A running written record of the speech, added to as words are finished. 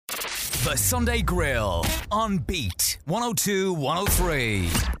The Sunday Grill on Beat 102 103.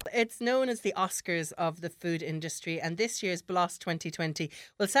 It's known as the Oscars of the food industry, and this year's BLOS 2020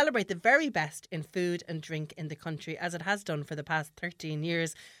 will celebrate the very best in food and drink in the country, as it has done for the past 13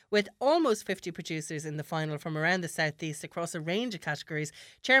 years, with almost 50 producers in the final from around the southeast across a range of categories.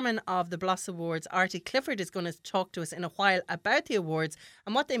 Chairman of the BLOS Awards, Artie Clifford, is going to talk to us in a while about the awards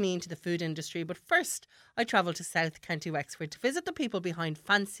and what they mean to the food industry. But first, I travelled to South County Wexford to visit the people behind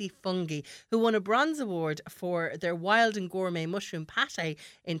Fancy Fungi, who won a bronze award for their wild and gourmet mushroom pate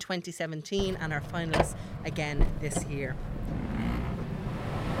in 2017 and are finalists again this year.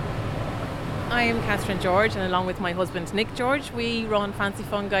 I am Catherine George, and along with my husband Nick George, we run Fancy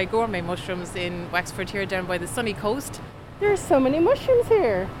Fungi gourmet mushrooms in Wexford here down by the sunny coast. There's so many mushrooms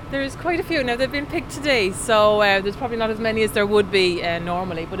here. There's quite a few. Now they've been picked today, so there's probably not as many as there would be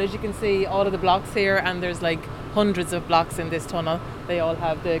normally, but as you can see, all of the blocks here, and there's like hundreds of blocks in this tunnel, they all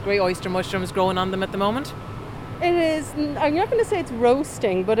have the grey oyster mushrooms growing on them at the moment. It is, I'm not going to say it's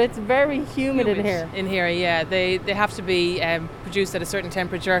roasting, but it's very humid in here. In here, yeah. They have to be produced at a certain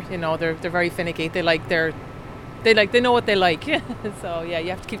temperature. You know, they're very finicky. They know what they like. So yeah, you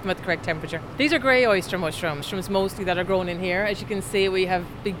have to keep them at the correct temperature. These are grey oyster mushrooms mostly that are grown in here. As you can see, we have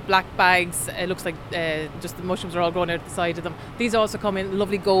big black bags. It looks like just the mushrooms are all grown out the side of them. These also come in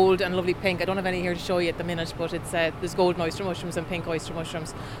lovely gold and lovely pink. I don't have any here to show you at the minute, but it's there's golden oyster mushrooms and pink oyster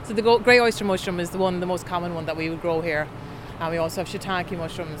mushrooms. So the grey oyster mushroom is the most common one that we would grow here. And we also have shiitake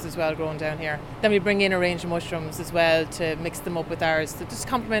mushrooms as well grown down here. Then we bring in a range of mushrooms as well to mix them up with ours to just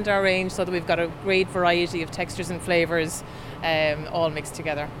complement our range so that we've got a great variety of textures and flavours all mixed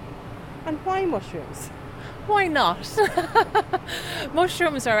together. And why mushrooms? Why not?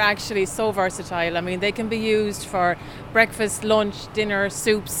 Mushrooms are actually so versatile. I mean, they can be used for breakfast, lunch, dinner,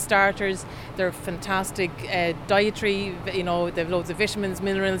 soups, starters. They're fantastic dietary, you know, they have loads of vitamins,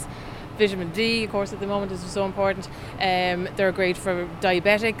 minerals. Vitamin D, of course, at the moment is so important. They're great for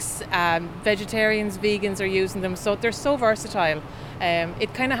diabetics, vegetarians, vegans are using them, so they're so versatile.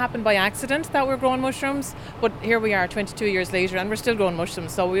 It kind of happened by accident that we're growing mushrooms, but here we are 22 years later and we're still growing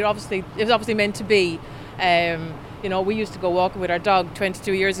mushrooms, so it was obviously meant to be. You know, we used to go walking with our dog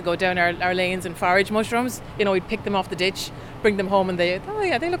 22 years ago down our lanes and forage mushrooms. You know, we'd pick them off the ditch, bring them home, and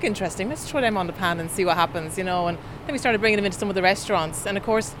they look interesting, let's throw them on the pan and see what happens, you know. And then we started bringing them into some of the restaurants, and of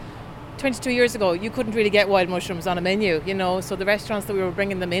course 22 years ago, you couldn't really get wild mushrooms on a menu, you know, so the restaurants that we were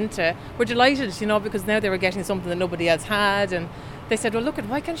bringing them into were delighted, you know, because now they were getting something that nobody else had, and they said, well, look,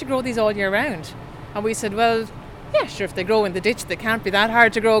 why can't you grow these all year round? And we said, well, yeah, sure, if they grow in the ditch, they can't be that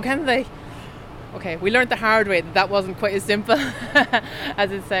hard to grow, can they? Okay, we learned the hard way that wasn't quite as simple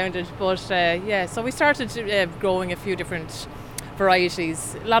as it sounded, but so we started growing a few different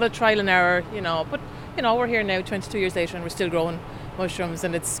varieties, a lot of trial and error, you know, but, you know, we're here now 22 years later and we're still growing mushrooms,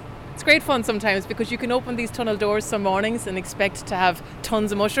 and it's great fun sometimes because you can open these tunnel doors some mornings and expect to have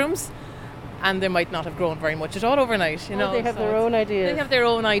tons of mushrooms, and they might not have grown very much at all overnight. You know, they have their own ideas. They have their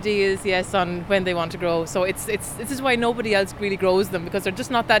own ideas, yes, on when they want to grow. So this is why nobody else really grows them, because they're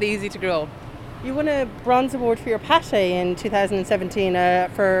just not that easy to grow. You won a bronze award for your pate in 2017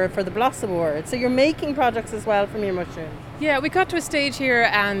 for the BLOS Award. So you're making products as well from your mushrooms. Yeah, we got to a stage here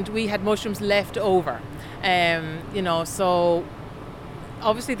and we had mushrooms left over. You know, so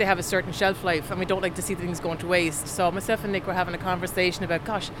obviously they have a certain shelf life and we don't like to see things going to waste. So myself and Nick were having a conversation about,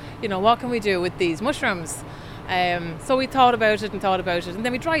 gosh, you know, what can we do with these mushrooms? So we thought about it and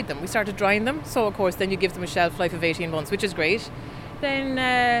then we dried them. We started drying them. So of course then you give them a shelf life of 18 months, which is great. Then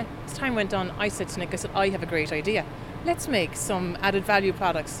as time went on, I said to Nick, I have a great idea. Let's make some added value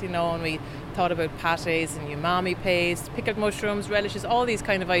products, you know, and we thought about pates and umami paste, pickled mushrooms, relishes, all these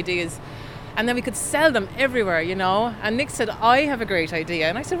kind of ideas. And then we could sell them everywhere, you know. And Nick said, I have a great idea.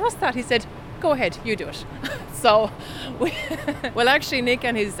 And I said, what's that? He said, go ahead, you do it. So, well, actually, Nick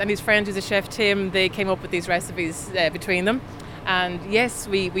and his friend who's a chef, Tim, they came up with these recipes between them. And yes,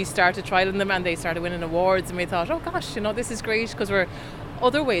 we started trialing them and they started winning awards. And we thought, oh gosh, you know, this is great because we're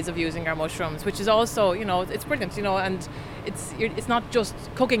other ways of using our mushrooms, which is also, you know, it's brilliant, you know, and it's not just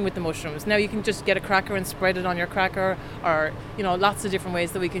cooking with the mushrooms. Now you can just get a cracker and spread it on your cracker, or, you know, lots of different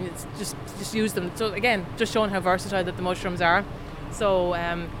ways that we can just use them. So again, just showing how versatile that the mushrooms are. So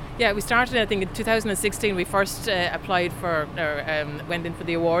yeah, we started, I think in 2016 we first applied for, went in for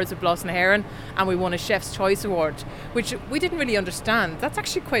the awards with Bloss and Heron, and we won a Chef's Choice Award, which we didn't really understand. That's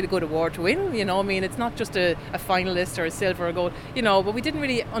actually quite a good award to win, you know. I mean, it's not just a finalist or a silver or gold, you know, but we didn't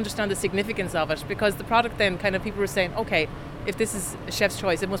really understand the significance of it, because the product then kind of, people were saying, okay, if this is a Chef's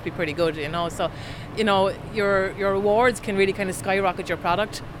Choice, it must be pretty good, you know. So, you know, your awards can really kind of skyrocket your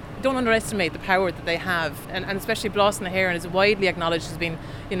product. don't underestimate the power that they have, and especially Blas na HÉireann is widely acknowledged as being,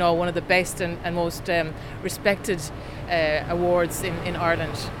 one of the best and most respected awards in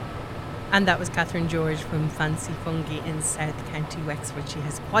Ireland. And that was Catherine George from Fancy Fungi in South County Wexford. She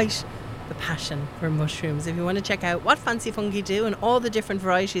has quite the passion for mushrooms. If you want to check out what Fancy Fungi do and all the different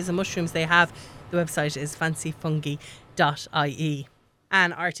varieties of mushrooms they have, the website is fancyfungi.ie.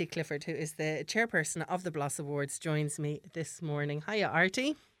 And Artie Clifford, who is the chairperson of the Blas Awards, joins me this morning. Hiya,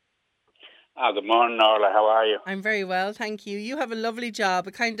 Artie. Good morning, Orla. How are you? I'm very well, thank you. You have a lovely job,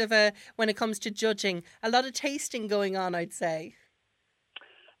 when it comes to judging, a lot of tasting going on, I'd say.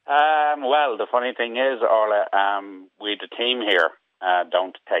 Well, the funny thing is, Orla, we the team here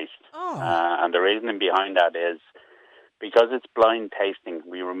don't taste. And the reasoning behind that is because it's blind tasting,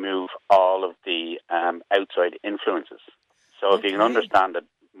 we remove all of the outside influences. So if you can understand that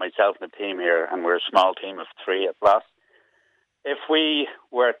myself and the team here, and we're a small team of 3 at Blas, if we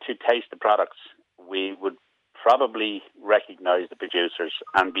were to taste the products, we would probably recognise the producers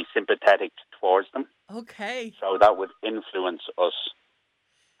and be sympathetic towards them. Okay. So that would influence us.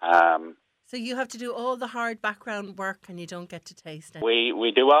 So you have to do all the hard background work and you don't get to taste it.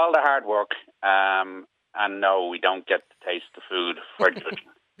 We do all the hard work, and no, we don't get to taste the food for judging.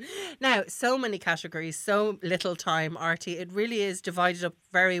 Now, so many categories, so little time, Artie. It really is divided up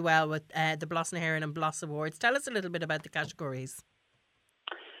very well with the Blas na HÉireann and Blas Awards. Tell us a little bit about the categories.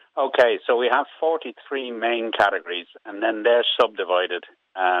 Okay, so we have 43 main categories, and then they're subdivided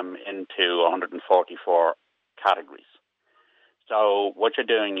into 144 categories. So what you're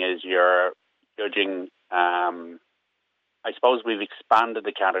doing is you're judging, I suppose we've expanded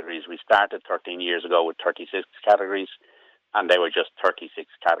the categories. We started 13 years ago with 36 categories, and they were just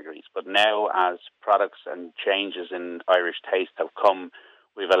 36 categories. But now, as products and changes in Irish taste have come,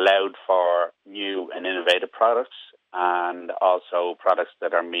 we've allowed for new and innovative products, and also products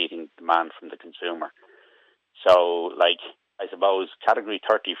that are meeting demand from the consumer. So, I suppose category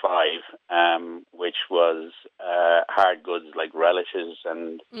 35, which was hard goods like relishes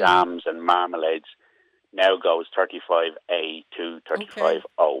and jams and marmalades, now goes 35A to 35O.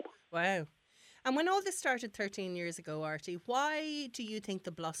 Okay. Wow. And when all this started 13 years ago, Artie, why do you think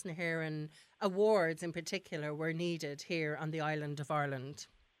the Blas na HÉireann Awards in particular were needed here on the island of Ireland?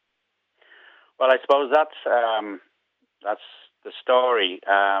 Well, I suppose that's the story.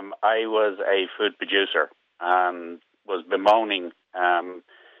 I was a food producer and was bemoaning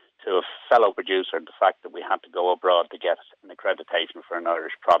to a fellow producer the fact that we had to go abroad to get an accreditation for an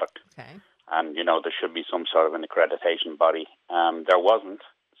Irish product. Okay. And, there should be some sort of an accreditation body. There wasn't.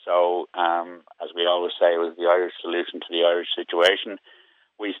 So, as we always say, it was the Irish solution to the Irish situation.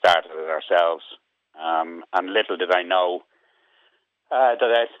 We started it ourselves. And little did I know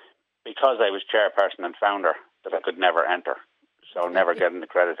because I was chairperson and founder, that I could never enter. So never get an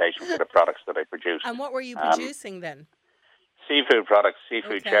accreditation for the products that I produced. And what were you producing then? Seafood products,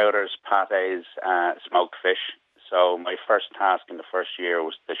 seafood chowders, pâtés, smoked fish. So my first task in the first year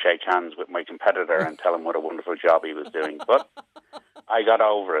was to shake hands with my competitor and tell him what a wonderful job he was doing. But I got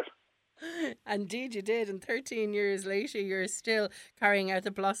over it. Indeed you did. And 13 years later, you're still carrying out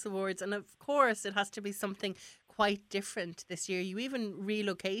the Blas Awards. And of course, it has to be something quite different this year. You even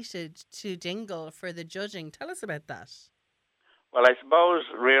relocated to Dingle for the judging. Tell us about that. Well, I suppose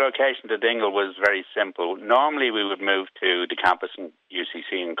relocation to Dingle was very simple. Normally we would move to the campus in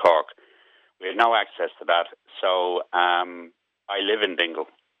UCC in Cork. We had no access to that, so I live in Dingle.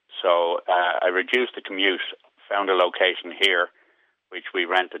 So I reduced the commute, found a location here, which we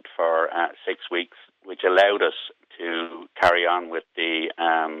rented for 6 weeks, which allowed us to carry on with the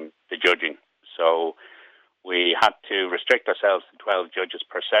judging. So we had to restrict ourselves to 12 judges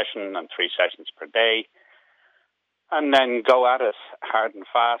per session and 3 sessions per day, and then go at it hard and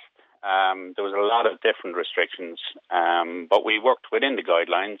fast. There was a lot of different restrictions, but we worked within the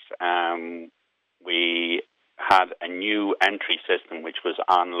guidelines. We had a new entry system which was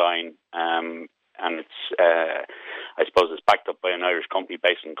online, and it's, I suppose it's backed up by an Irish company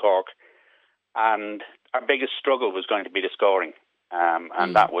based in Cork. And our biggest struggle was going to be the scoring,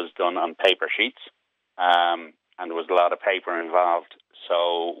 and that was done on paper sheets, and there was a lot of paper involved.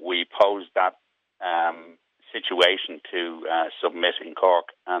 So we posed that situation to submit in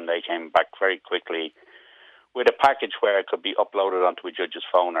Cork, and they came back very quickly with a package where it could be uploaded onto a judge's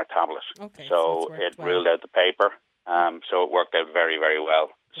phone or tablet. Okay, so it ruled out the paper, so it worked out very, very well.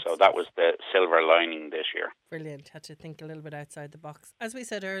 So that was the silver lining this year. Brilliant. Had to think a little bit outside the box. As we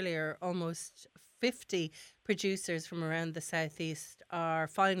said earlier, almost 50 producers from around the southeast are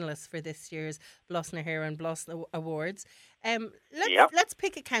finalists for this year's Blas na HÉireann Blas Awards. Let's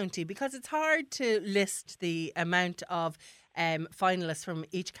pick a county, because it's hard to list the amount of finalists from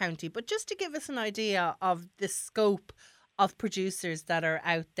each county. But just to give us an idea of the scope of producers that are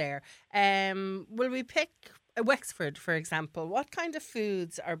out there, will we pick Wexford, for example? What kind of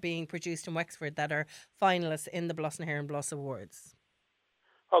foods are being produced in Wexford that are finalists in the Blas na HÉireann Blas Awards?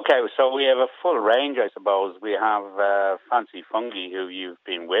 Okay, so we have a full range, I suppose. We have Fancy Fungi, who you've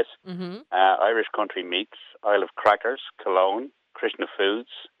been with, Irish Country Meats, Isle of Crackers, Cologne, Krishna Foods,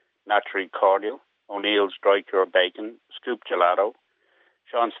 Naturally Cordial, O'Neill's Dry Cure Bacon, Scoop Gelato,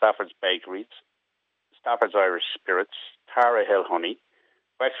 Sean Stafford's Bakeries, Stafford's Irish Spirits, Tara Hill Honey,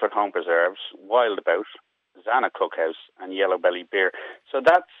 Wexford Home Preserves, Wild About, Zana Cookhouse, and Yellow Belly Beer. So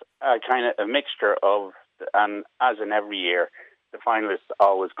that's kind of a mixture of, and as in every year, the finalists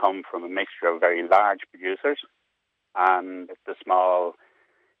always come from a mixture of very large producers and the small,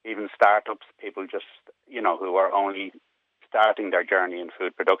 even startups, people just, who are only starting their journey in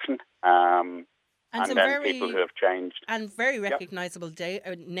food production. And then people who have changed. And very recognisable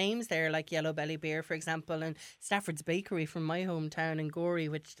names there, like Yellow Belly Beer, for example, and Stafford's Bakery from my hometown in Gorey,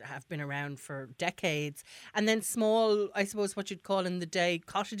 which have been around for decades. And then small, I suppose what you'd call in the day,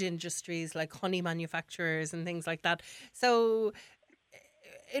 cottage industries like honey manufacturers and things like that. So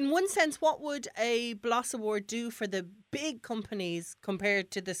in one sense, what would a Blas Award do for the big companies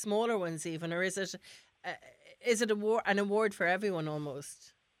compared to the smaller ones even? Or is it an award for everyone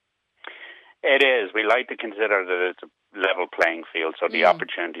almost? It is. We like to consider that it's a level playing field, so the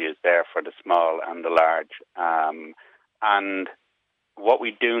opportunity is there for the small and the large. And what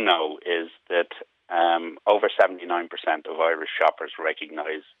we do know is that over 79% of Irish shoppers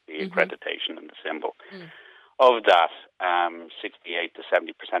recognise the accreditation and the symbol. Of that, 68 to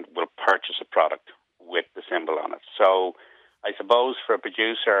 70% will purchase a product with the symbol on it. So I suppose for a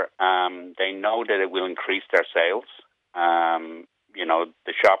producer, they know that it will increase their sales.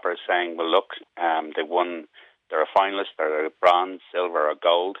 The shopper is saying, well, look, they're a finalist, they're a bronze, silver or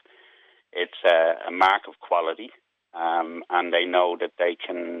gold. It's a mark of quality, and they know that they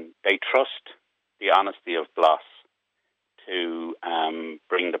trust the honesty of Blas to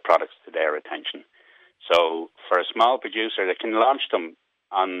bring the products to their attention. So for a small producer, they can launch them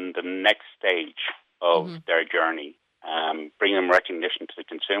on the next stage of their journey, bring them recognition to the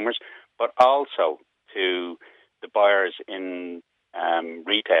consumers, but also to the buyers in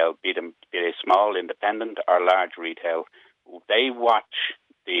retail, be they small, independent or large retail. They watch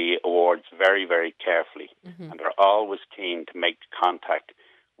the awards very, very carefully, and they're always keen to make contact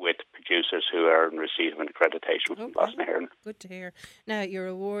with producers who are in receipt of an accreditation from Blas na HÉireann. Good to hear. Now, your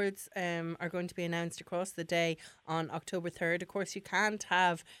awards are going to be announced across the day on October 3rd. Of course, you can't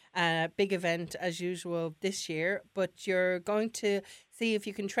have a big event as usual this year, but you're going to see if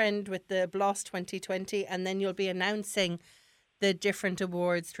you can trend with the Blas 2020, and then you'll be announcing the different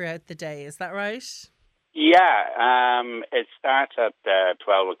awards throughout the day. Is that right? Yeah, it starts at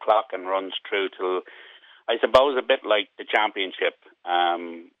 12 o'clock and runs through till, I suppose, a bit like the championship.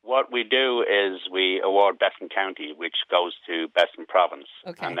 What we do is we award Best in County, which goes to Best in Province.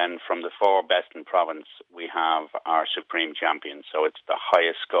 Okay. And then from the 4 Best in Province, we have our Supreme Champion. So it's the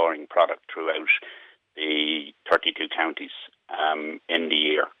highest scoring product throughout the 32 counties in the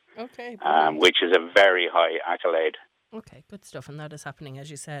year. Okay. Which is a very high accolade. Okay, good stuff. And that is happening,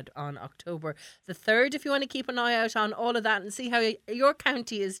 as you said, on October the 3rd. If you want to keep an eye out on all of that and see how your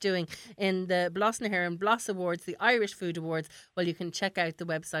county is doing in the Blas na HÉireann Blas Awards, the Irish Food Awards, well, you can check out the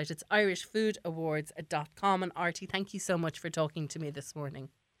website. It's irishfoodawards.com. And Artie, thank you so much for talking to me this morning.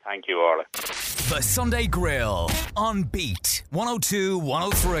 Thank you, Orla. The Sunday Grill on Beat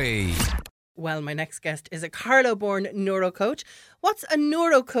 102-103. Well, my next guest is a Carlow-born neurocoach. What's a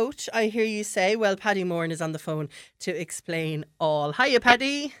neurocoach, I hear you say? Well, Paddy Moran is on the phone to explain all. Hiya,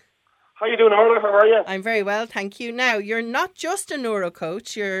 Paddy. How you doing, Orla? How are you? I'm very well, thank you. Now, you're not just a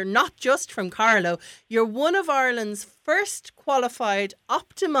neurocoach. You're not just from Carlow. You're one of Ireland's first qualified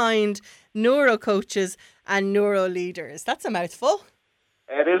Optimind neurocoaches and neuro leaders. That's a mouthful.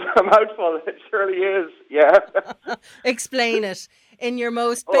 It is a mouthful. It surely is. Yeah. Explain it in your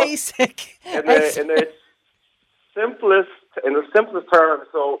most basic. In the simplest terms.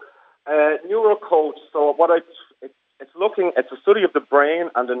 So, neurocoach. So, it's a study of the brain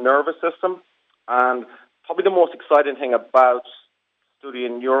and the nervous system, and probably the most exciting thing about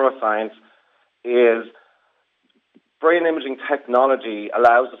studying neuroscience is brain imaging technology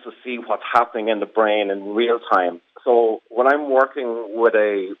allows us to see what's happening in the brain in real time. So when I'm working with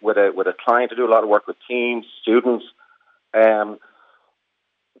a client, I do a lot of work with teams, students.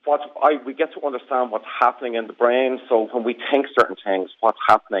 We get to understand what's happening in the brain. So when we think certain things, what's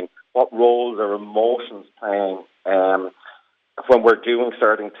happening, what roles are emotions playing when we're doing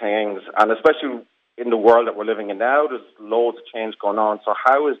certain things, and especially in the world that we're living in now. There's loads of change going on. So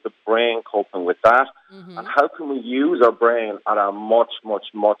how is the brain coping with that? Mm-hmm. And how can we use our brain at a much, much,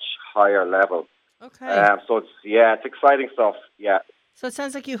 much higher level? Okay. So it's exciting stuff. Yeah. So it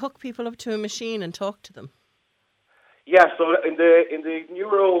sounds like you hook people up to a machine and talk to them. Yeah. So in the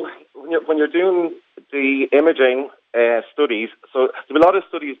neuro, when you're doing the imaging studies, so there's a lot of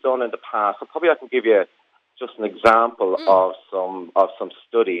studies done in the past. So probably I can give you just an example of some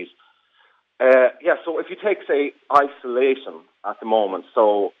studies. So if you take, say, isolation at the moment,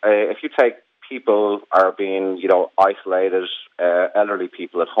 so if you take people are being, isolated, elderly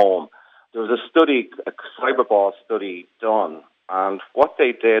people at home, there was a study, a cyberball study done, and what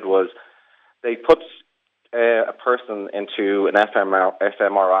they did was they put a person into an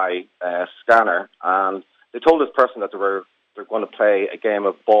fMRI scanner, and they told this person that they're going to play a game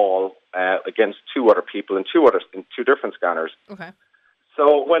of ball against two other people in two different scanners. Okay.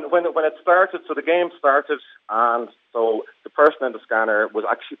 So when it started, so the game started, and so the person in the scanner was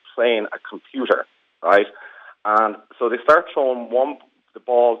actually playing a computer, right? And so they start throwing the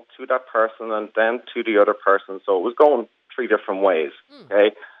ball to that person and then to the other person. So it was going three different ways,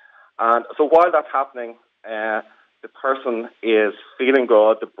 okay? And so while that's happening, the person is feeling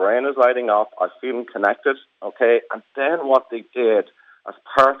good, the brain is lighting up, I'm feeling connected, okay? And then what they did as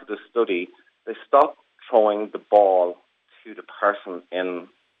part of the study, they stopped throwing the ball to the person in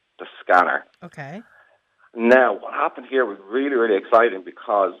the scanner. Okay. Now, what happened here was really, really exciting,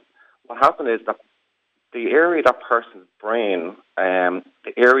 because what happened is that the area of that person's brain,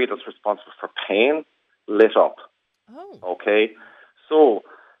 the area that's responsible for pain, lit up. Oh. Okay? So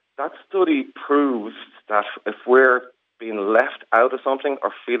that study proves that if we're being left out of something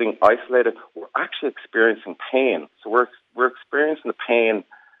or feeling isolated, we're actually experiencing pain. So we're experiencing the pain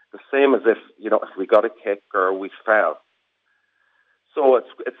the same as if we got a kick or we fell. So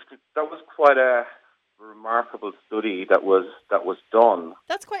that was quite a remarkable study that was done.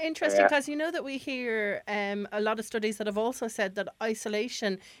 That's quite interesting, because that we hear a lot of studies that have also said that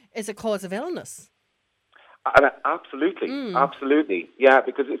isolation is a cause of illness. And absolutely, yeah.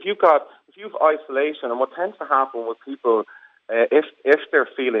 Because if you've isolation, and what tends to happen with people, if they're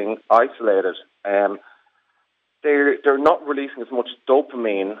feeling isolated, they're not releasing as much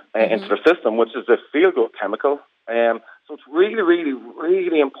dopamine into their system, which is a feel-good chemical. So it's really, really,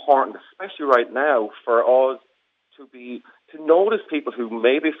 really important, especially right now, for us to notice people who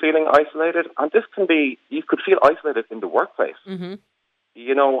may be feeling isolated. And this can be, you could feel isolated in the workplace. Mm-hmm.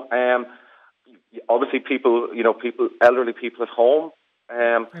 Obviously people, elderly people at home.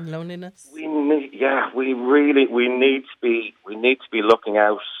 And loneliness. We need to be looking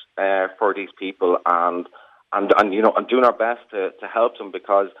out for these people and doing our best to help them,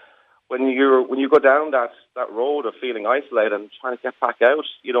 because when you go down that road of feeling isolated and trying to get back out,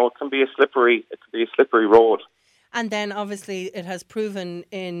 it can be a slippery road. And then obviously it has proven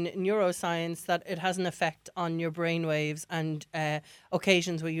in neuroscience that it has an effect on your brainwaves and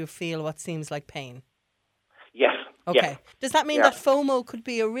occasions where you feel what seems like pain. Yes. Okay. Yes. Does that mean that FOMO could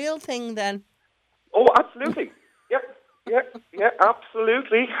be a real thing then? Oh, absolutely. Yeah,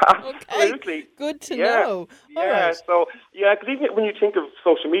 absolutely. Okay. Good to know. All right. So, because even when you think of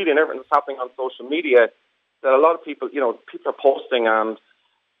social media and everything that's happening on social media, that a lot of people, people are posting, and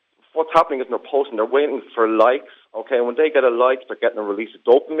what's happening is they're posting, they're waiting for likes, okay? And when they get a like, they're getting a release of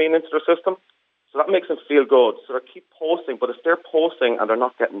dopamine into their system. So that makes them feel good. So they keep posting, but if they're posting and they're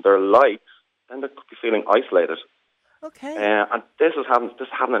not getting their likes, then they could be feeling isolated. Okay. And this is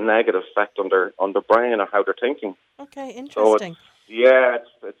having a negative effect on their brain and how they're thinking. Okay, interesting.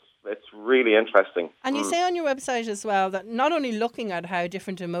 So it's really interesting. And you say on your website as well that not only looking at how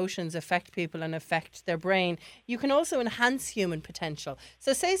different emotions affect people and affect their brain, you can also enhance human potential.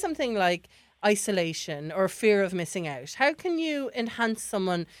 So say something like isolation or fear of missing out. How can you enhance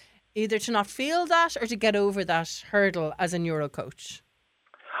someone either to not feel that or to get over that hurdle as a neuro coach?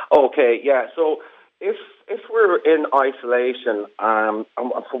 Okay, yeah. So if we're in isolation,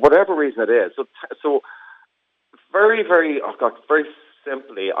 for whatever reason it is, so very, very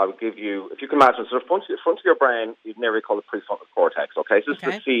simply, I would give you, if you can imagine, so the front of your brain, you'd nearly call it prefrontal cortex. Okay, so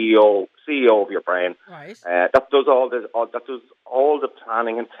this is the CEO of your brain. Right. That does all the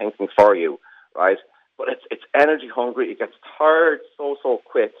planning and thinking for you, right? But it's energy hungry. It gets tired so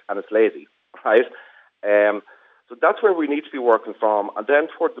quick, and it's lazy, right? So that's where we need to be working from. And then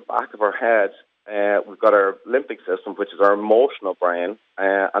towards the back of our head, we've got our limbic system, which is our emotional brain,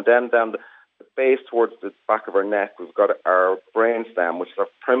 and then down the base towards the back of our neck, we've got our brain stem, which is our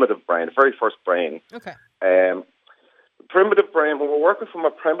primitive brain, the very first brain. Okay. The primitive brain, when we're working from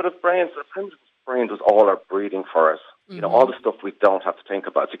a primitive brain, so the primitive brain does all our breathing for us. You know, all the stuff we don't have to think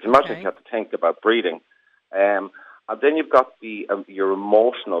about. So you can imagine if you have to think about breathing. And then you've got your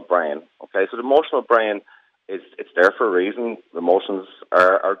emotional brain. Okay, so the emotional brain it's there for a reason. Emotions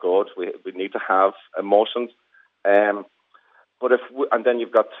are good. We need to have emotions. But and then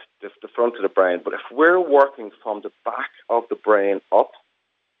you've got the front of the brain. But if we're working from the back of the brain up,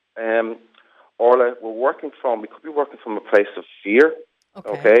 Orla, we could be working from a place of fear.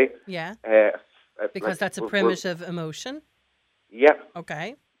 Okay. Yeah. Because like that's a primitive emotion. Yeah.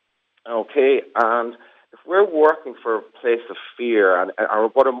 Okay. Okay, and if we're working for a place of fear, and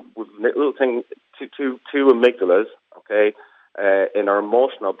what a little thing, two amygdalas, okay, in our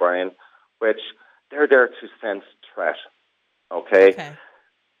emotional brain, which they're there to sense threat, okay?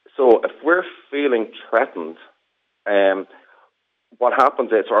 So if we're feeling threatened, what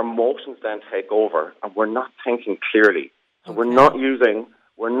happens is our emotions then take over, and we're not thinking clearly. So we're not using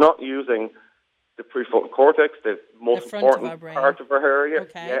the prefrontal cortex, the most important part of our area.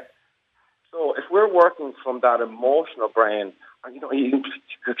 Okay. Yeah. So if we're working from that emotional brain, and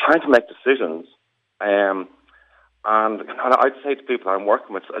you're trying to make decisions, and I'd say to people I'm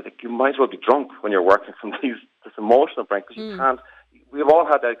working with, I think you might as well be drunk when you're working from this emotional brain, because you can't. We've all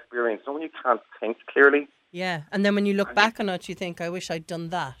had that experience. So when you can't think clearly. Yeah, and then when you look back on it, you think, I wish I'd done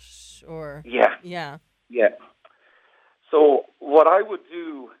that, or yeah. So what I would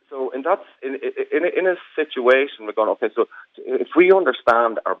do, in a situation, we're going, okay, so if we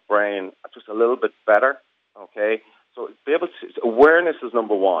understand our brain just a little bit better, okay, so awareness is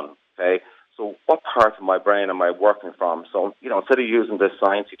number one, okay, so what part of my brain am I working from? So, instead of using this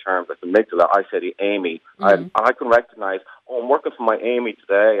sciencey term like the amygdala, I say the Amy. I can recognize, I'm working from my Amy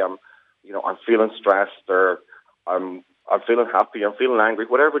today, I'm feeling stressed, or I'm feeling happy, I'm feeling angry,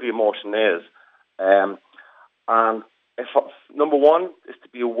 whatever the emotion is, and number one is to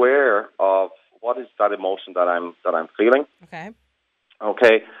be aware of what is that emotion that I'm feeling. Okay.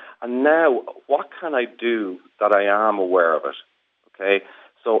 And now, what can I do that I am aware of it? Okay.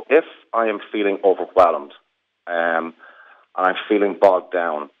 So if I am feeling overwhelmed, and I'm feeling bogged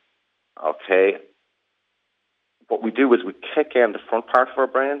down, okay, what we do is we kick in the front part of our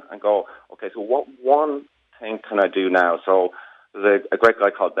brain and go, okay, so what one thing can I do now? So there's a great guy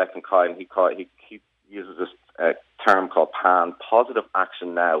called Declan Kyle, he uses this term called PAN, positive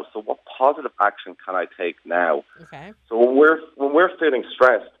action now. So what positive action can I take now? Okay. So when we're feeling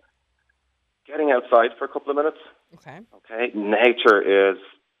stressed, getting outside for a couple of minutes. Okay. Nature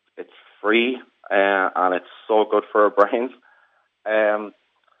it's free and it's so good for our brains.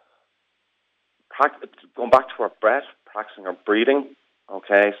 Going back to our breath, practicing our breathing.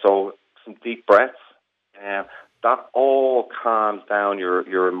 Okay, so some deep breaths, that all calms down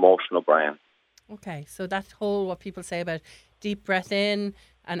your emotional brain. Okay, so that whole, what people say about deep breath in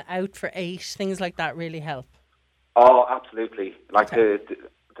and out for 8, things like that really help. Oh, absolutely. Like the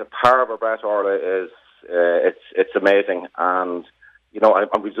power of our breath, Orla, is it's amazing, and we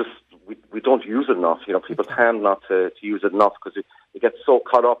don't use it enough. People tend not to use it enough because they get so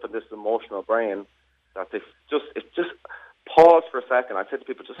caught up in this emotional brain that it's just pause for a second. I say to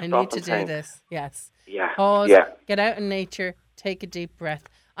people, I need to do this. Yes. Yeah. Pause. Yeah. Get out in nature. Take a deep breath.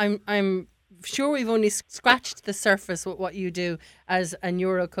 I'm sure we've only scratched the surface with what you do as a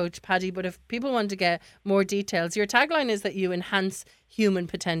neuro coach, Paddy, but if people want to get more details, your tagline is that you enhance human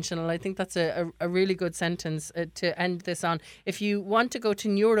potential, and I think that's a really good sentence to end this on. If you want to go to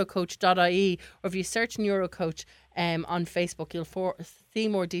neurocoach.ie, or if you search neurocoach on Facebook, you'll see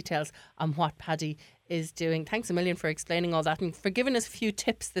more details on what Paddy is doing. Thanks a million for explaining all that and for giving us a few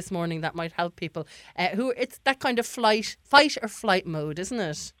tips this morning that might help people who it's that kind of fight or flight mode, isn't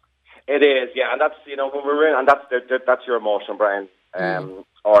it? It is, yeah, and that's when we're in, and that's your emotional brain,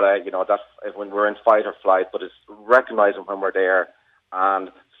 or that's when we're in fight or flight. But it's recognizing when we're there, and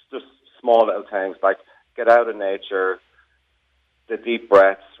just small little things like get out in nature, the deep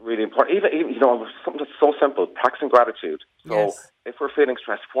breaths, really important. Even something that's so simple, practicing gratitude. So if we're feeling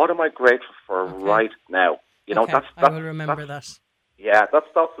stressed, what am I grateful for right now? I will remember that. Yeah, that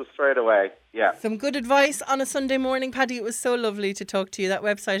stops us straight away. Yeah. Some good advice on a Sunday morning, Paddy. It was so lovely to talk to you. That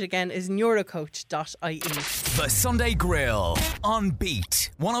website again is neurocoach.ie. The Sunday Grill on Beat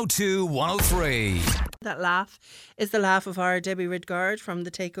 102 103. That laugh is the laugh of our Debbie Ridgard from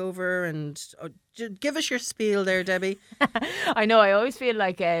The Takeover. And give us your spiel there, Debbie. I know, I always feel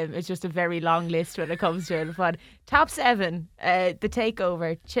like it's just a very long list when it comes to it. But top 7, The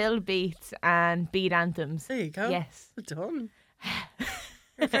Takeover, chill beats and beat anthems. There you go. Yes. Well done.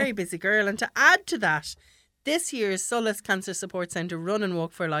 You're a very busy girl. And to add to that, this year's Solace Cancer Support Centre Run and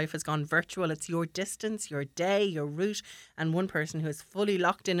Walk for Life has gone virtual. It's your distance, your day, your route, and one person who is fully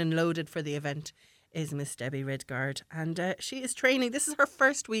locked in and loaded for the event. is Miss Debbie Ridgard, and she is training. This is her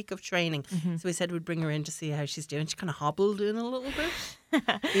first week of training, so we said we'd bring her in to see how she's doing. She kind of hobbled in a little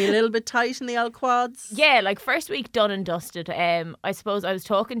bit, be a little bit tight in the old quads. Yeah, like first week done and dusted. I suppose I was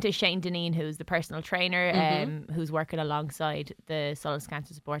talking to Shane Deneen, who's the personal trainer, who's working alongside the Solace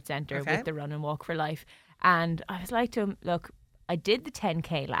Cancer Support Centre with the Run and Walk for Life, and I was like to him, look, I did the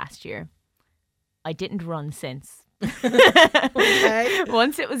 10K last year. I didn't run since.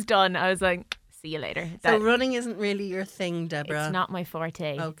 Once it was done, I was like, see you later. So running isn't really your thing, Deborah? It's not my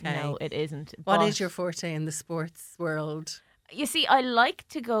forte. Okay. No, it isn't. What is your forte in the sports world? You see, I like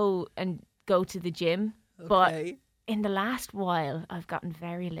to go to the gym, but in the last while, I've gotten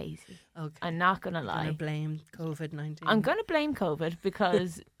very lazy. Okay. I'm not going to lie. You're going to blame COVID-19? I'm going to blame COVID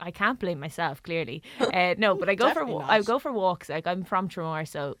because I can't blame myself, clearly. No, but I go for walks. Like, I'm from Tramore,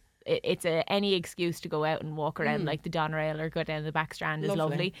 so it's any excuse to go out and walk around like the Doneraile or go down the back strand is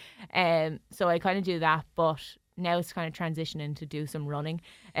lovely. So I kind of do that, but now it's kind of transitioning to do some running.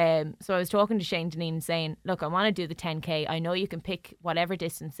 So I was talking to Shane Deneen saying, look, I want to do the 10K. I know you can pick whatever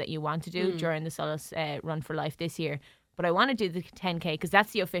distance that you want to do during the Solace Run for Life this year, but I want to do the 10K because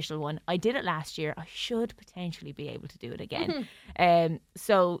that's the official one. I did it last year. I should potentially be able to do it again.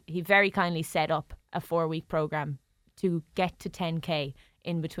 So he very kindly set up a 4-week program to get to 10K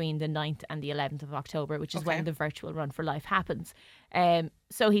in between the 9th and the 11th of October, which is when the virtual Run for Life happens.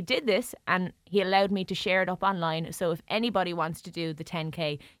 So he did this and he allowed me to share it up online. So if anybody wants to do the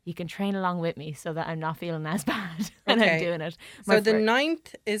 10K, you can train along with me so that I'm not feeling as bad when I'm doing it. So the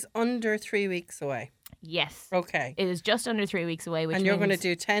 9th is under 3 weeks away? Yes. Okay. It is just under 3 weeks away. And you're going to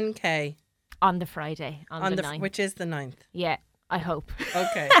do 10K? On the Friday, on the 9th. Which is the 9th? Yeah. I hope.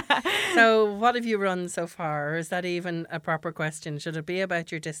 Okay. So what have you run so far? Or is that even a proper question? Should it be about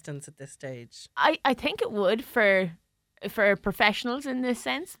your distance at this stage? I think it would for professionals in this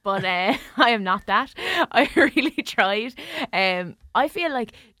sense, but I am not that. I really tried. I feel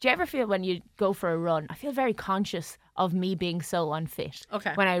like, do you ever feel when you go for a run, I feel very conscious of me being so unfit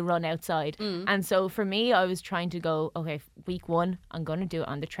when I run outside. And so for me, I was trying to go, okay, week 1, I'm going to do it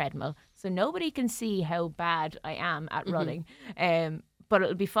on the treadmill. So nobody can see how bad I am at running. But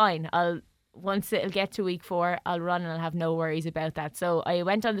it'll be fine. Once it'll get to week 4, I'll run and I'll have no worries about that. So I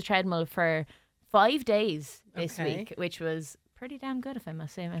went on the treadmill for 5 days this week, which was pretty damn good, if I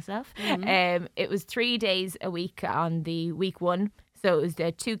must say myself. It was 3 days a week on the week 1. So it was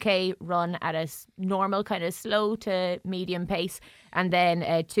the 2K run at a normal kind of slow to medium pace, and then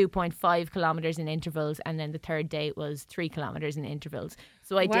 2.5 kilometres in intervals, and then the third day was 3 kilometres in intervals.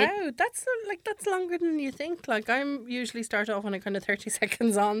 So I did. Wow, that's longer than you think. Like, I'm usually start off on a kind of 30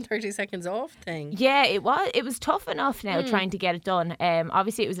 seconds on, 30 seconds off thing. Yeah, it was tough enough now trying to get it done.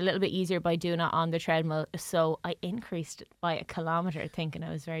 Obviously it was a little bit easier by doing it on the treadmill, so I increased it by a kilometre, thinking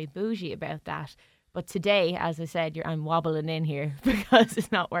I was very bougie about that. But today, as I said, I'm wobbling in here because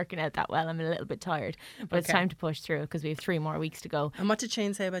it's not working out that well. I'm a little bit tired, but it's time to push through because we have 3 more weeks to go. And what did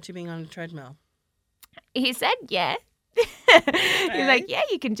Shane say about you being on a treadmill? He said, yeah. He's like, yeah,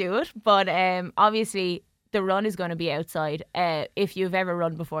 you can do it. But obviously, the run is going to be outside. If you've ever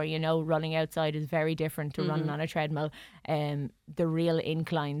run before, you know running outside is very different to running on a treadmill. The real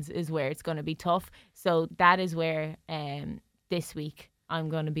inclines is where it's going to be tough. So that is where this week I'm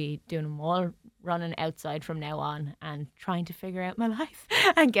going to be doing them all running outside from now on and trying to figure out my life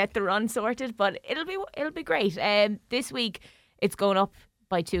and get the run sorted. But it'll be great. This week it's going up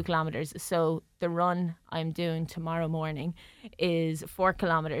by 2 kilometres. So the run I'm doing tomorrow morning is 4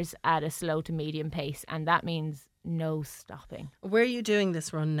 kilometres at a slow to medium pace, and that means no stopping. Where are you doing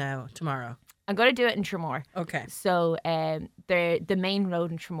this run now tomorrow? I'm going to do it in Tramore. Okay. So the main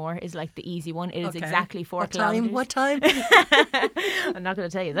road in Tramore is like the easy one. It is exactly 4 kilometres. What time? I'm not going to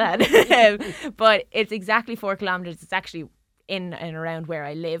tell you that. But it's exactly 4 kilometres. It's actually in and around where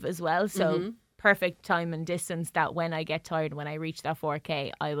I live as well. So perfect time and distance that when I get tired, when I reach that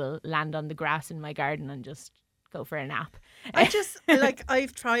 4K, I will land on the grass in my garden and just go for a nap. I just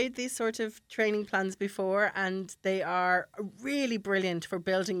I've tried these sort of training plans before and they are really brilliant for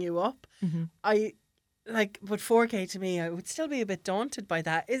building you up. But 4K to me, I would still be a bit daunted by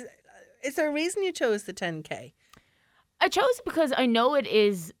that. Is there a reason you chose the 10K? I chose it because I know it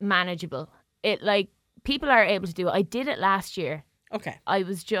is manageable. People are able to do it. I did it last year. Okay.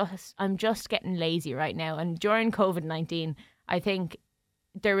 I'm just getting lazy right now. And during COVID-19, I think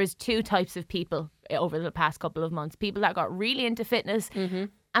there was 2 types of people over the past couple of months. People that got really into fitness and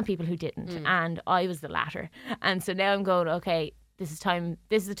people who didn't. And I was the latter. And so now I'm going, okay, this is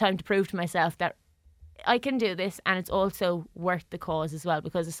the time to prove to myself that I can do this, and it's also worth the cause as well,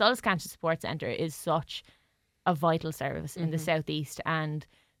 because the Solace Cancer Support Centre is such a vital service in the southeast, and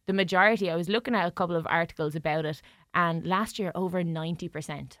the majority, I was looking at a couple of articles about it, and last year over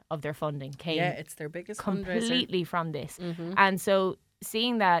 90% of their funding came it's their biggest completely fundraiser. from this. Mm-hmm. And so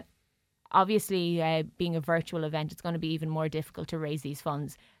seeing that, obviously being a virtual event, it's going to be even more difficult to raise these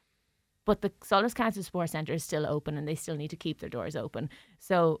funds. But the Solas Cancer Support Centre is still open and they still need to keep their doors open.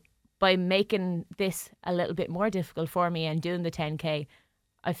 So by making this a little bit more difficult for me and doing the 10K,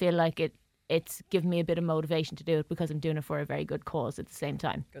 I feel like it's given me a bit of motivation to do it because I'm doing it for a very good cause at the same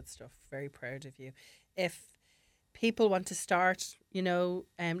time. Good stuff. Very proud of you. If people want to start,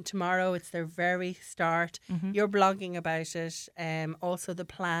 tomorrow it's their very start. Mm-hmm. You're blogging about it. Also, the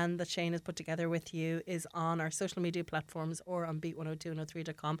plan that Shane has put together with you is on our social media platforms or on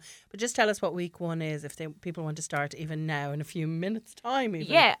beat102.103.com. But just tell us what week 1 is if people want to start even now in a few minutes' time. Even.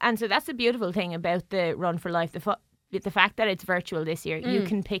 Yeah, and so that's the beautiful thing about the Run for Life. The fact that it's virtual this year, you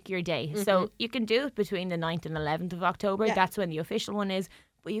can pick your day. Mm-hmm. So you can do it between the 9th and 11th of October. Yeah. That's when the official one is.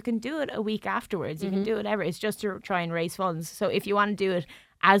 But you can do it a week afterwards. You can do it ever. It's just to try and raise funds. So if you want to do it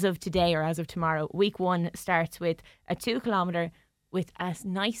as of today or as of tomorrow, week 1 starts with a 2 kilometre with a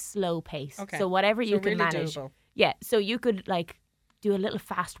nice slow pace. Okay. So whatever you can really manage. Doable. Yeah. So you could do a little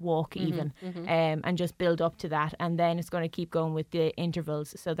fast walk even and just build up to that. And then it's going to keep going with the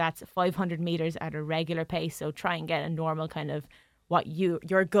intervals. So that's 500 metres at a regular pace. So try and get a normal kind of what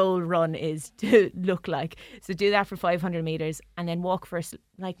your goal run is to look like. So do that for 500 metres and then walk for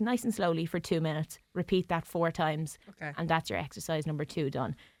nice and slowly for 2 minutes. Repeat that 4 times. Okay. And that's your exercise number 2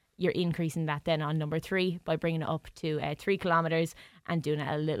 done. You're increasing that then on number 3 by bringing it up to 3 kilometres and doing it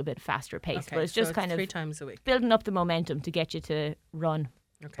at a little bit faster pace. Okay, but it's just kind of 3 times a week. Building up the momentum to get you to run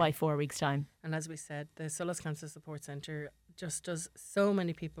by 4 weeks' time. And as we said, the Solas Cancer Support Centre just does so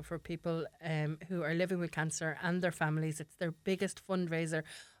many people for people who are living with cancer and their families. It's their biggest fundraiser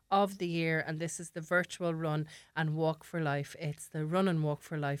of the year, and this is the virtual Run and Walk for Life. It's the Run and Walk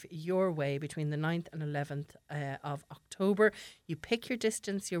for Life your way between the 9th and 11th of October. You pick your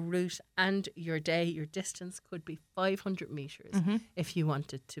distance, your route and your day. Your distance could be 500 metres if you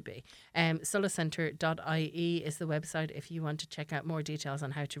want it to be. solascentre.ie is the website if you want to check out more details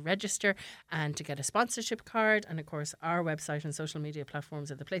on how to register and to get a sponsorship card. And of course our website and social media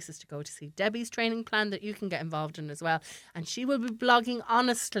platforms are the places to go to see Debbie's training plan that you can get involved in as well. And she will be blogging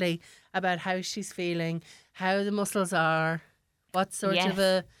honestly about how she's feeling, how the muscles are, what sort of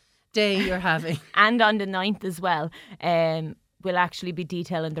a day you're having. And on the 9th as well, we'll actually be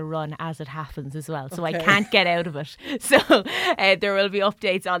detailing the run as it happens as well. So I can't get out of it. So there will be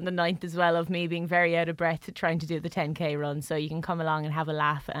updates on the 9th as well of me being very out of breath trying to do the 10K run. So you can come along and have a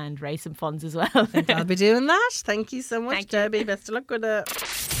laugh and raise some funds as well. I think I'll be doing that. Thank you so much, Debbie. Best of luck with it.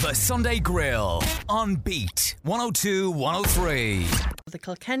 The Sunday Grill on Beat 102-103. The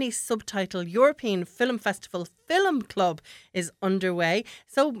Kilkenny Subtitle European Film Festival Film Club is underway.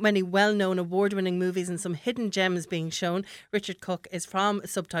 So many well-known award-winning movies and some hidden gems being shown. Richard Cook is from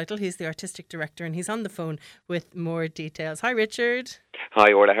Subtitle. He's the artistic director and he's on the phone with more details. Hi, Richard.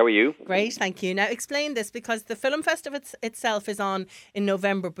 Hi, Orla. How are you? Great, thank you. Now, explain this because the film festival itself is on in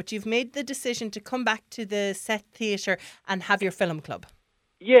November, but you've made the decision to come back to the Set Theatre and have your film club.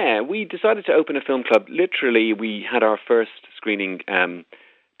 Yeah, we decided to open a film club. Literally, we had our first screening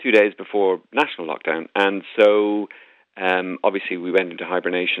 2 days before national lockdown. And so, obviously, we went into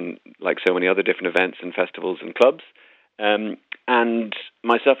hibernation like so many other different events and festivals and clubs. And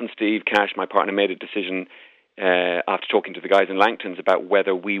myself and Steve Cash, my partner, made a decision after talking to the guys in Langtons about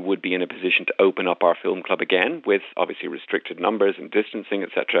whether we would be in a position to open up our film club again with obviously restricted numbers and distancing,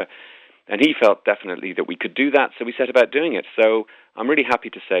 etc. And he felt definitely that we could do that, so we set about doing it. So I'm really happy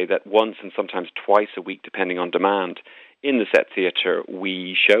to say that once and sometimes twice a week, depending on demand, in the Set Theatre,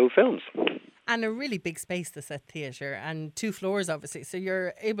 we show films. And a really big space, the Set Theatre, and 2 floors, obviously, so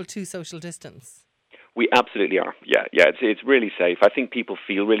you're able to social distance. We absolutely are. Yeah. It's really safe. I think people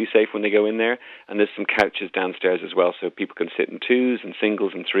feel really safe when they go in there, and there's some couches downstairs as well, so people can sit in 2s and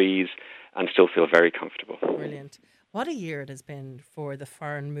singles and 3s and still feel very comfortable. Brilliant. What a year it has been for the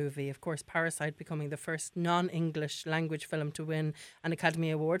foreign movie. Of course, Parasite becoming the first non-English language film to win an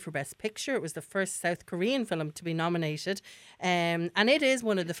Academy Award for Best Picture. It was the first South Korean film to be nominated. And it is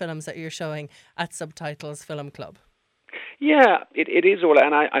one of the films that you're showing at Subtitles Film Club. Yeah, it is, Orla,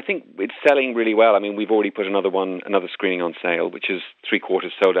 and I think it's selling really well. I mean, we've already put another screening on sale, which is 3/4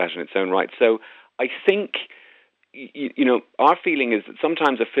 sold out in its own right. So I think, you know, our feeling is that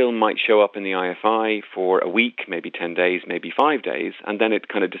sometimes a film might show up in the IFI for a week, maybe 10 days, maybe 5 days, and then it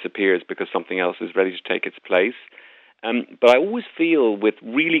kind of disappears because something else is ready to take its place. But I always feel with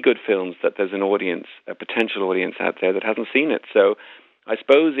really good films that there's an audience, a potential audience out there that hasn't seen it. So I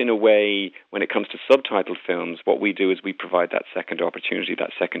suppose in a way, when it comes to subtitled films, what we do is we provide that second opportunity,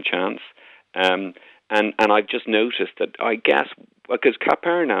 that second chance. And I've just noticed that, I guess, because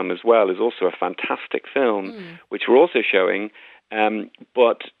Capernaum as well is also a fantastic film, which we're also showing,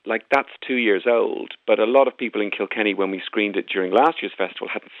 but like that's 2 years old. But a lot of people in Kilkenny, when we screened it during last year's festival,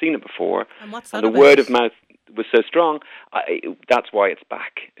 hadn't seen it before. And what's and that the about? word of mouth was so strong. That's why it's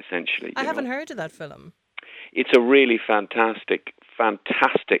back, essentially. I haven't heard of that film. It's a really fantastic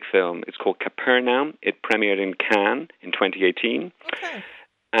film. It's called Capernaum. It premiered in Cannes in 2018. Okay.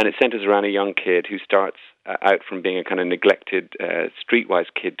 And it centers around a young kid who starts out from being a kind of neglected, streetwise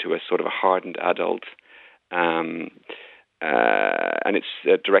kid to a sort of a hardened adult. And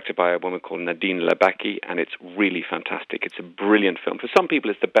it's directed by a woman called Nadine Labaki, and it's really fantastic. It's a brilliant film. For some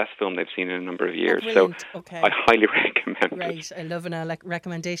people, it's the best film they've seen in a number of years. So okay. I highly recommend it. Right, I love a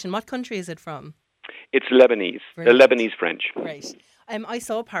recommendation. What country is it from? It's Lebanese. Lebanese French. Great. I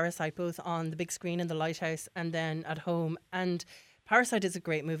saw Parasite both on the big screen in the Lighthouse and then at home, and Parasite is a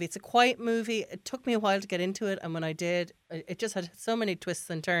great movie. It's a quiet movie. It took me a while to get into it, and when I did, it just had so many twists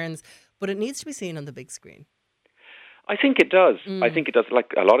and turns, but it needs to be seen on the big screen. I think it does. I think it does.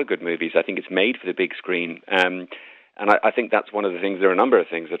 Like a lot of good movies, I think it's made for the big screen. And I think that's one of the things. There are a number of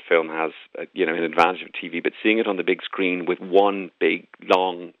things that film has, an advantage of TV. But seeing it on the big screen with one big,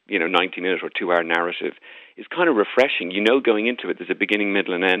 long, 90-minute or 2-hour narrative is kind of refreshing. Going into it, there's a beginning,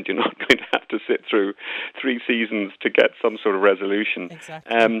 middle, and end. You're not going to have to sit through 3 seasons to get some sort of resolution.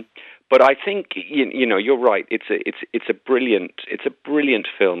 Exactly. But I think you're right. It's a brilliant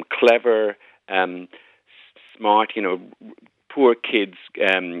film, clever, smart. Poor kids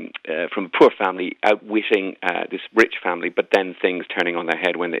from a poor family outwitting this rich family, but then things turning on their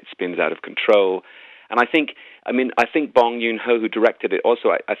head when it spins out of control. And I think Bong Joon-ho, who directed it, also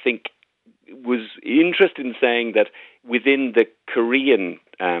I think was interested in saying that within the Korean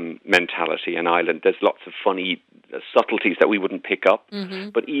mentality and island, there's lots of funny subtleties that we wouldn't pick up.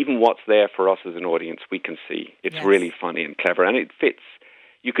 Mm-hmm. But even what's there for us as an audience, we can see. It's really funny and clever, and it fits.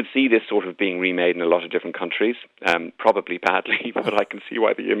 You could see this sort of being remade in a lot of different countries, probably badly, but I can see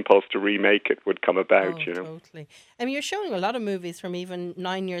why the impulse to remake it would come about. Totally. You're showing a lot of movies from even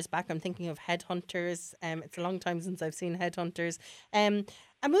 9 years back. I'm thinking of Headhunters. It's a long time since I've seen Headhunters. A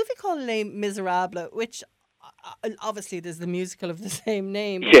movie called Les Miserables, which obviously there's the musical of the same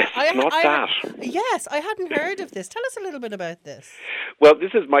name. Yes, that. Yes, I hadn't heard of this. Tell us a little bit about this. Well,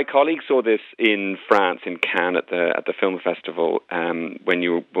 my colleague saw this in France, in Cannes, at the film festival, when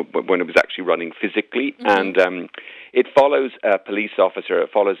it was actually running physically, and it follows a police officer.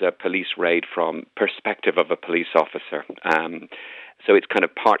 It follows a police raid from perspective of a police officer. So it's kind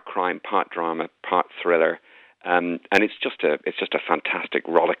of part crime, part drama, part thriller. And it's just a fantastic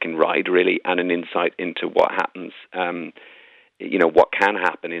rollicking ride, really, and an insight into what happens, what can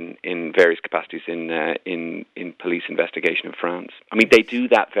happen in various capacities in police investigation in France. I mean, they do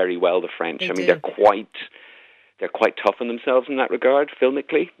that very well, the French. They're quite tough on themselves in that regard,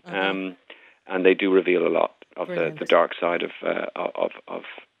 filmically, and they do reveal a lot of the dark side of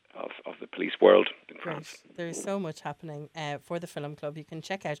the police world in France. There's so much happening for the Film Club. You can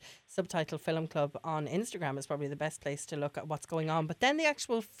check out Subtitle Film Club on Instagram. Is probably the best place to look at what's going on. But then the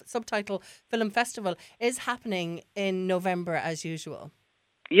actual Subtitle Film Festival is happening in November as usual.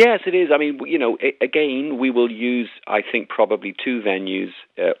 Yes, it is. I mean, again, we will use, I think, probably 2 venues,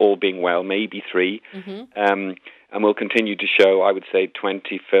 all being well, maybe 3. Mm-hmm. And we'll continue to show, I would say,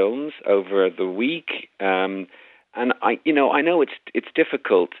 20 films over the week. And I know it's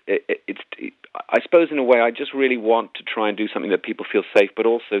difficult. I suppose in a way, I just really want to try and do something that people feel safe, but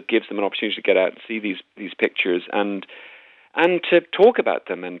also gives them an opportunity to get out and see these pictures and to talk about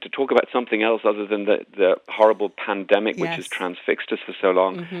them and to talk about something else other than the horrible pandemic which has transfixed us for so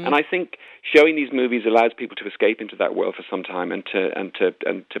long. Mm-hmm. And I think showing these movies allows people to escape into that world for some time and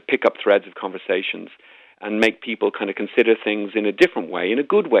to pick up threads of conversations and make people kind of consider things in a different way, in a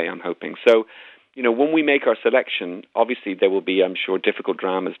good way, I'm hoping. So, when we make our selection, obviously there will be, I'm sure, difficult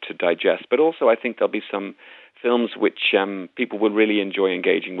dramas to digest, but also I think there'll be some films which people will really enjoy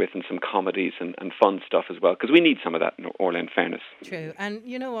engaging with, and some comedies and fun stuff as well, because we need some of that in Orla, in fairness. True. And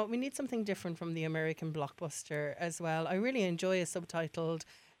you know what? We need something different from the American blockbuster as well. I really enjoy a subtitled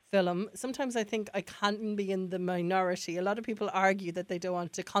film. Sometimes I think I can be in the minority. A lot of people argue that they don't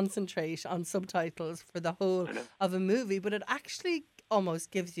want to concentrate on subtitles for the whole of a movie, but it actually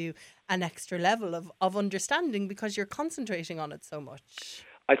almost gives you an extra level of understanding because you're concentrating on it so much.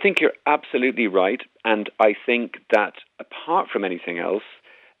 I think you're absolutely right. And I think that apart from anything else,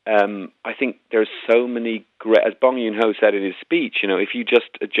 I think there's so many great, as Bong Joon-ho said in his speech, if you just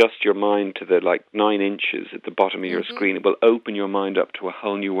adjust your mind to the 9 inches at the bottom of your screen, it will open your mind up to a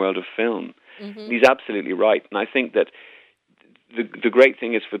whole new world of film. He's absolutely right. And I think that the great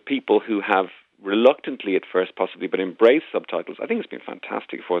thing is for people who have reluctantly at first possibly, but embraced subtitles, I think it's been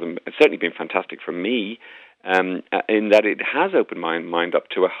fantastic for them. It's certainly been fantastic for me, in that it has opened my mind up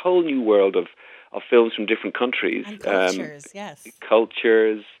to a whole new world of films from different countries. And cultures, yes.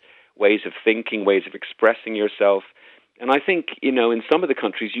 Cultures, ways of thinking, ways of expressing yourself. And I think, in some of the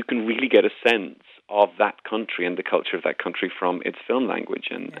countries, you can really get a sense of that country and the culture of that country from its film language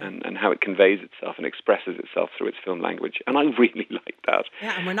and how it conveys itself and expresses itself through its film language. And I really like that.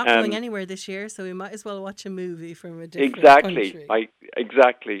 Yeah, and we're not going anywhere this year, so we might as well watch a movie from a different country.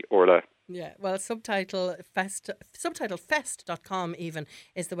 Exactly, Orla. Yeah, well, subtitlefest.com even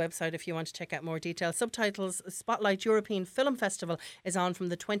is the website if you want to check out more details. Subtitles Spotlight European Film Festival is on from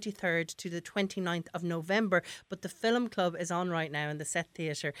the 23rd to the 29th of November, but the Film Club is on right now in the Set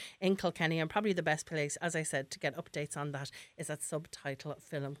Theatre in Kilkenny, and probably the best place, as I said, to get updates on that is at Subtitle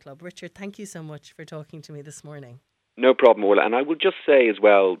Film Club. Richard, thank you so much for talking to me this morning. No problem, Orla. And I would just say as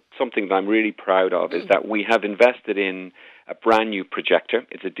well, something that I'm really proud of is that we have invested in a brand new projector.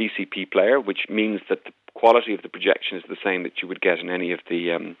 It's a DCP player, which means that the quality of the projection is the same that you would get in any of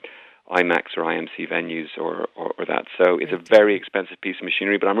the IMAX or IMC venues or that. So it's a very expensive piece of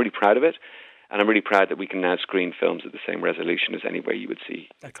machinery, but I'm really proud of it. And I'm really proud that we can now screen films at the same resolution as anywhere you would see.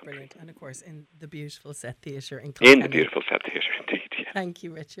 That's brilliant. And of course, in the beautiful Set Theatre in Kilkenny. In the beautiful Set Theatre, indeed. Yeah. Thank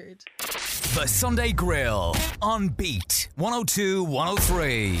you, Richard. The Sunday Grill on Beat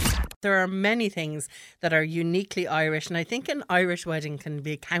 102-103. There are many things that are uniquely Irish, and I think an Irish wedding can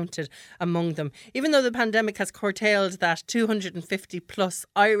be counted among them. Even though the pandemic has curtailed that 250 plus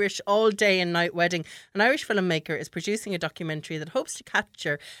Irish all day and night wedding, an Irish filmmaker is producing a documentary that hopes to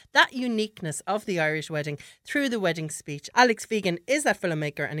capture that uniqueness of the Irish wedding through the wedding speech. Alex Fegan is that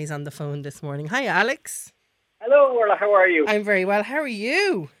filmmaker, and he's on the phone this morning. Hi, Alex. Hello, Orla. How are you? I'm very well. How are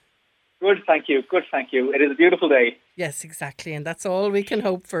you? Good, thank you. Good, thank you. It is a beautiful day. Yes, exactly. And that's all we can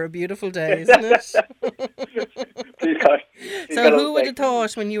hope for, a beautiful day, isn't it? Please God. So who would have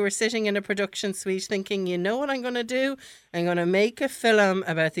thought when you were sitting in a production suite thinking, you know what I'm going to do? I'm going to make a film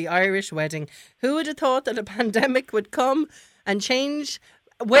about the Irish wedding. Who would have thought that a pandemic would come and change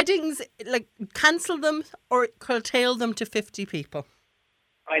weddings, like cancel them or curtail them to 50 people?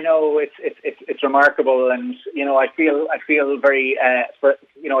 I know it's remarkable, and I feel very I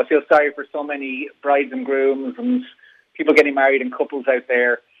feel sorry for so many brides and grooms and people getting married and couples out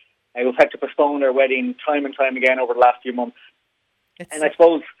there who've had to postpone their wedding time and time again over the last few months. And I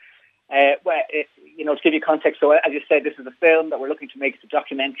suppose, to give you context, so as you said, this is a film that we're looking to make. It's a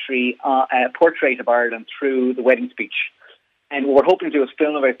documentary, a portrait of Ireland through the wedding speech. And what we're hoping to do is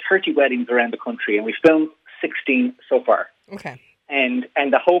film about 30 weddings around the country, and we've filmed 16 so far. Okay. And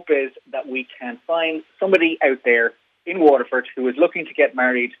the hope is that we can find somebody out there in Waterford who is looking to get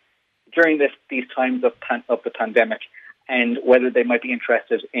married during these times of the pandemic, and whether they might be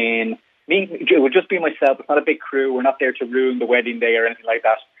interested in me. It would just be myself. It's not a big crew. We're not there to ruin the wedding day or anything like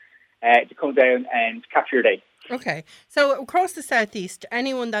that. To come down and capture your day. Okay. So across the southeast,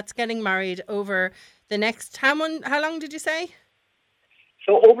 anyone that's getting married over the next how long did you say?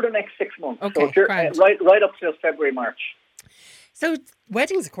 So over the next 6 months. Okay, so right up till February, March. So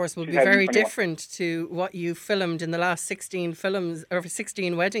weddings, of course, will be very different to what you filmed in the last 16 films, or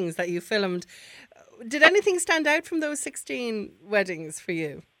 16 weddings that you filmed. Did anything stand out from those 16 weddings for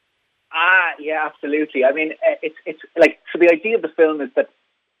you? Yeah, absolutely. I mean, it's like, so the idea of the film is that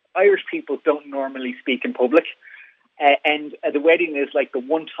Irish people don't normally speak in public, and the wedding is like the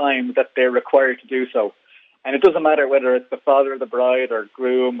one time that they're required to do so. And it doesn't matter whether it's the father of the bride or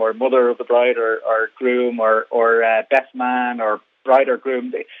groom or mother of the bride or groom or best man or bride or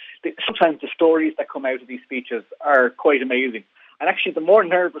groom. Sometimes the stories that come out of these speeches are quite amazing. And actually, the more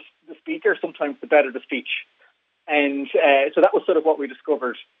nervous the speaker, sometimes the better the speech. And so that was sort of what we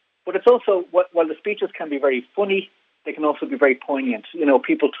discovered. But it's also, while the speeches can be very funny, they can also be very poignant.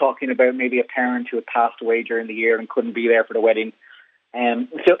 People talking about maybe a parent who had passed away during the year and couldn't be there for the wedding.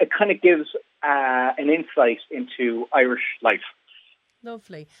 So it kind of gives an insight into Irish life.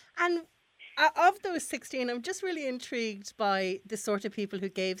 Lovely. And of those 16, I'm just really intrigued by the sort of people who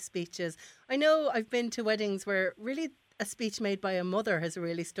gave speeches. I know I've been to weddings where really a speech made by a mother has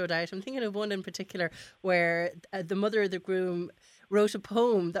really stood out. I'm thinking of one in particular where the mother of the groom wrote a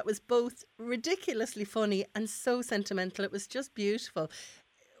poem that was both ridiculously funny and so sentimental. It was just beautiful.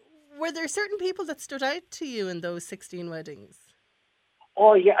 Were there certain people that stood out to you in those 16 weddings?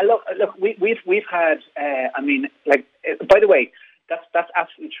 Oh yeah, look. We've had. By the way, That's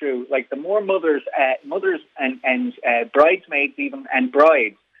absolutely true. Like the more mothers and bridesmaids even and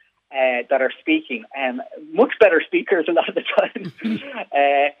brides that are speaking, much better speakers a lot of the time.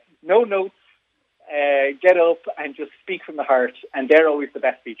 No notes, get up and just speak from the heart, and they're always the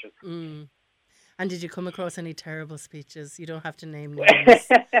best speeches. Mm. And did you come across any terrible speeches? You don't have to name names.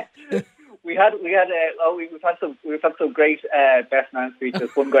 We've had some great best man speeches.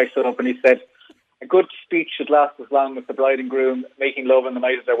 One guy stood up and he said, "A good speech should last as long as the bride and groom making love on the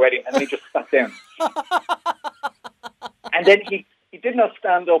night of their wedding," and then he just sat down. And then he did not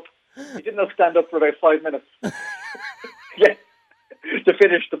stand up. He did not stand up for about 5 minutes. Yeah, to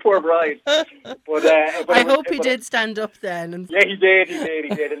finish, the poor bride. But I hope he did stand up then. Yeah, he did,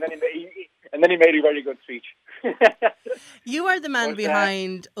 and then he made a very good speech. You are the man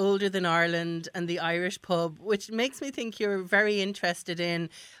behind Older Than Ireland and the Irish Pub, which makes me think you're very interested in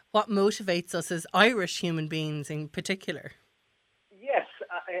what motivates us as Irish human beings in particular. Yes,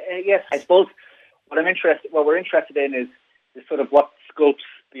 yes. I suppose what we're interested in is sort of what sculpts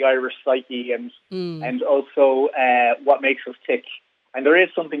the Irish psyche and also what makes us tick. And there is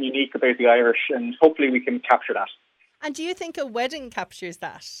something unique about the Irish, and hopefully we can capture that. And do you think a wedding captures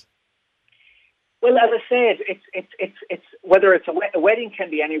that? Well, as I said, it's whether it's a wedding can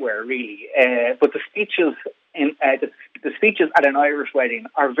be anywhere really, but the speeches the speeches at an Irish wedding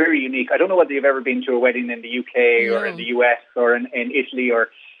are very unique. I don't know whether you've ever been to a wedding in the UK or in the US or in Italy or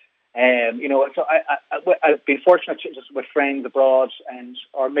So I've been fortunate just with friends abroad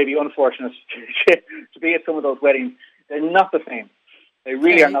or maybe unfortunate to be at some of those weddings. They're not the same. They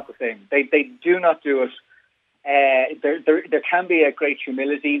really are not the same. They do not do it. There can be a great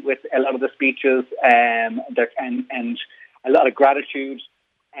humility with a lot of the speeches, and a lot of gratitude,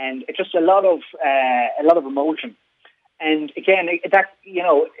 and it's just a lot of emotion. And again,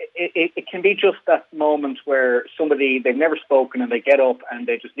 it can be just that moment where they've never spoken and they get up and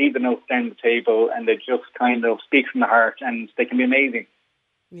they just leave the notes down the table and they just kind of speak from the heart, and they can be amazing.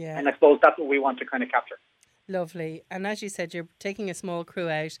 Yeah. And I suppose that's what we want to kind of capture. Lovely. And as you said, you're taking a small crew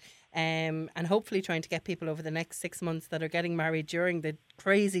out and hopefully trying to get people over the next 6 months that are getting married during the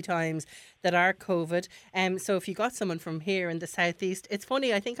crazy times that are COVID. So if you got someone from here in the southeast, it's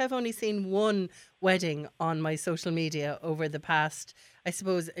funny, I think I've only seen one wedding on my social media over the past, I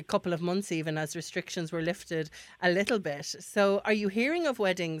suppose, a couple of months, even as restrictions were lifted a little bit. So are you hearing of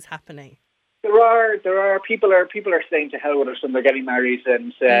weddings happening? There are people are saying to hell with us when they're getting married,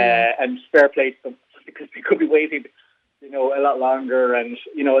 and fair play to them, because they could be waiting, a lot longer, and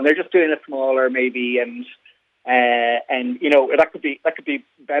they're just doing it smaller maybe, and that could be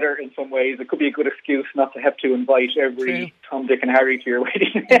better in some ways. It could be a good excuse not to have to invite every Tom, Dick, and Harry to your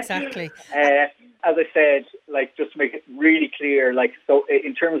wedding. Exactly. As I said, just to make it really clear, so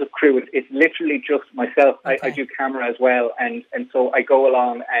in terms of crew, it's literally just myself. Okay. I do camera as well, and so I go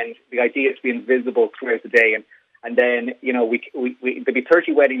along, and the idea is to be invisible throughout the day, and then there'll be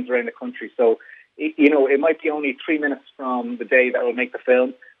 30 weddings around the country, so it might be only 3 minutes from the day that will make the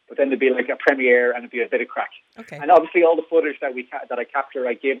film, but then there'll be a premiere and it'll be a bit of crack. Okay. And obviously all the footage that I capture,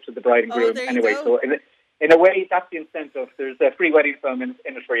 I give to the bride and groom anyway. So in a way, that's the incentive. There's a free wedding film in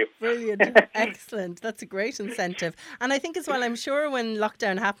it for you. Brilliant. Excellent. That's a great incentive. And I think as well, I'm sure when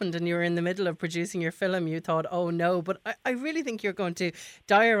lockdown happened and you were in the middle of producing your film, you thought, oh no, but I really think you're going to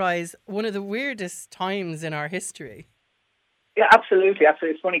diarise one of the weirdest times in our history. Yeah, absolutely.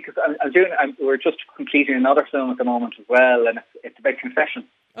 It's funny because we're just completing another film at the moment as well, and it's about confession.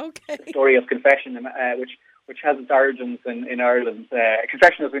 Okay. The story of confession, which has its origins in Ireland.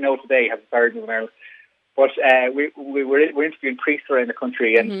 Confession, as we know today, has its origins in Ireland. But we're interviewing priests around the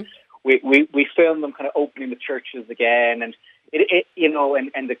country, and we filmed them kind of opening the churches again, and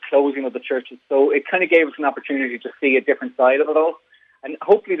and the closing of the churches. So it kind of gave us an opportunity to see a different side of it all, and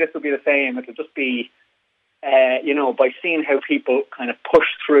hopefully this will be the same. It'll just be. By seeing how people kind of push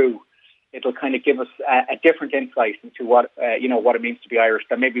through, it'll kind of give us a different insight into what it means to be Irish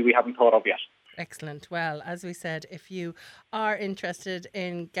that maybe we haven't thought of yet. Excellent. Well, as we said, if you are interested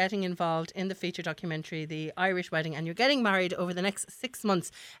in getting involved in the feature documentary, The Irish Wedding, and you're getting married over the next 6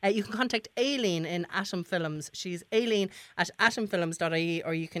 months, you can contact Aileen in Atom Films. She's Aileen at atomfilms.ie,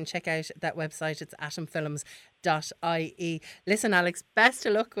 or you can check out that website. It's atomfilms.ie. Listen, Alex, best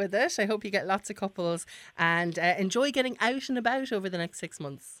of luck with it. I hope you get lots of couples and enjoy getting out and about over the next 6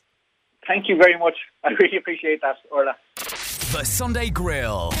 months. Thank you very much. I really appreciate that, Orla. The Sunday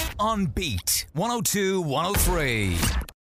Grill on Beat 102-103.